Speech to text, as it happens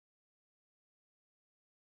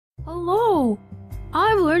Hello!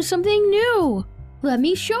 I've learned something new! Let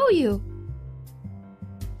me show you!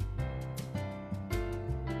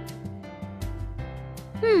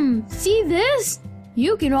 See this?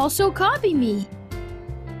 You can also copy me!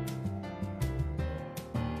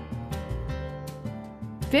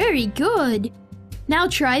 Very good! Now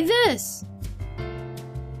try this!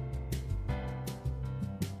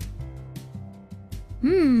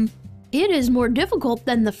 It is more difficult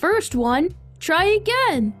than the first one. Try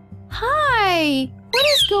again! Hi! What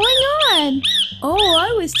is going on? Oh,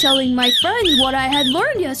 I was telling my friends what I had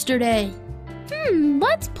learned yesterday.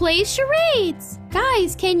 Let's play charades.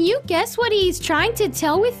 Guys, can you guess what he's trying to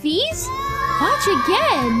tell with these? Watch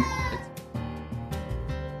again.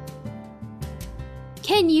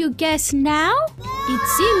 Can you guess now? It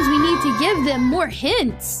seems we need to give them more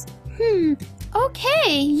hints.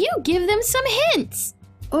 Okay, you give them some hints.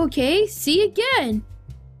 Okay, see again.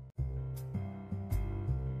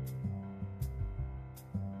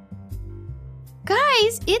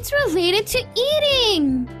 Guys, it's related to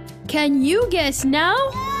eating. Can you guess now?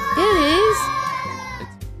 It is.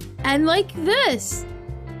 And like this.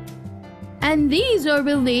 And these are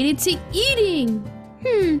related to eating.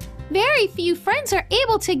 Very few friends are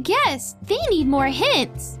able to guess. They need more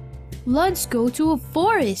hints. Let's go to a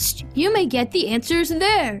forest. You may get the answers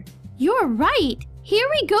there. You're right. Here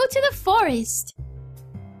we go to the forest.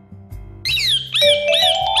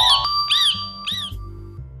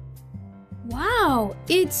 Wow,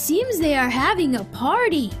 it seems they are having a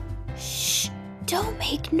party. Shh, don't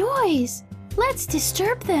make noise. Let's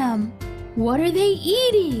disturb them. What are they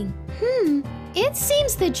eating? It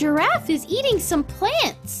seems the giraffe is eating some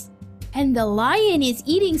plants. And the lion is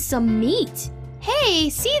eating some meat. Hey,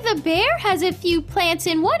 see, the bear has a few plants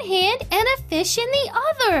in one hand and a fish in the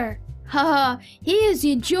other. Haha, he is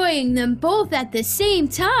enjoying them both at the same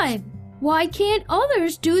time. Why can't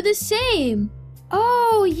others do the same?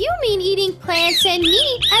 Oh, you mean eating plants and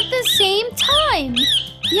meat at the same time?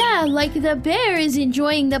 Yeah, like the bear is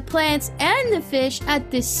enjoying the plants and the fish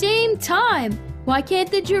at the same time. Why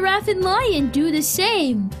can't the giraffe and lion do the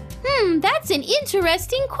same? That's an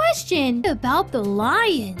interesting question. About the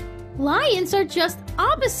lion. Lions are just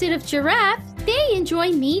opposite of giraffe. They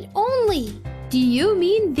enjoy meat only. Do you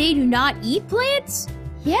mean they do not eat plants?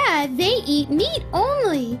 Yeah, they eat meat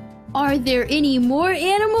only. Are there any more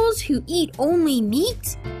animals who eat only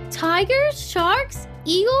meat? Tigers, sharks,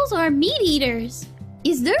 eagles are meat eaters.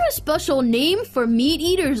 Is there a special name for meat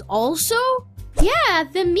eaters also? Yeah,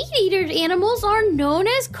 the meat-eater animals are known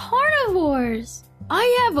as carnivores.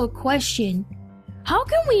 I have a question. How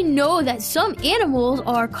can we know that some animals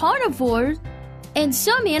are carnivores and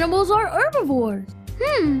some animals are herbivores?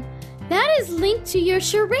 That is linked to your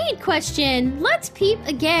charade question. Let's peep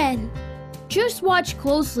again. Just watch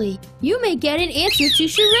closely. You may get an answer to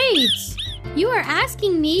charades. You are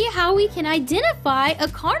asking me how we can identify a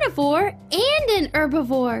carnivore and an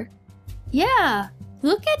herbivore. Yeah.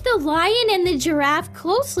 Look at the lion and the giraffe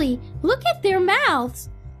closely. Look at their mouths.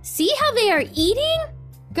 See how they are eating?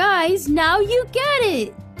 Guys, now you get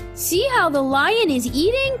it. See how the lion is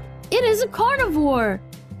eating? It is a carnivore.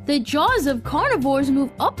 The jaws of carnivores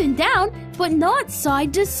move up and down, but not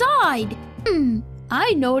side to side.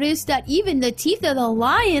 I noticed that even the teeth of the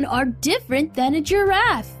lion are different than a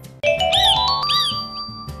giraffe.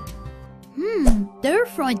 Their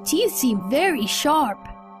front teeth seem very sharp.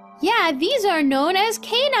 Yeah, these are known as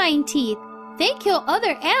canine teeth. They kill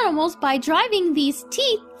other animals by driving these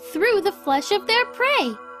teeth through the flesh of their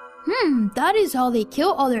prey. That is how they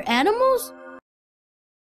kill other animals?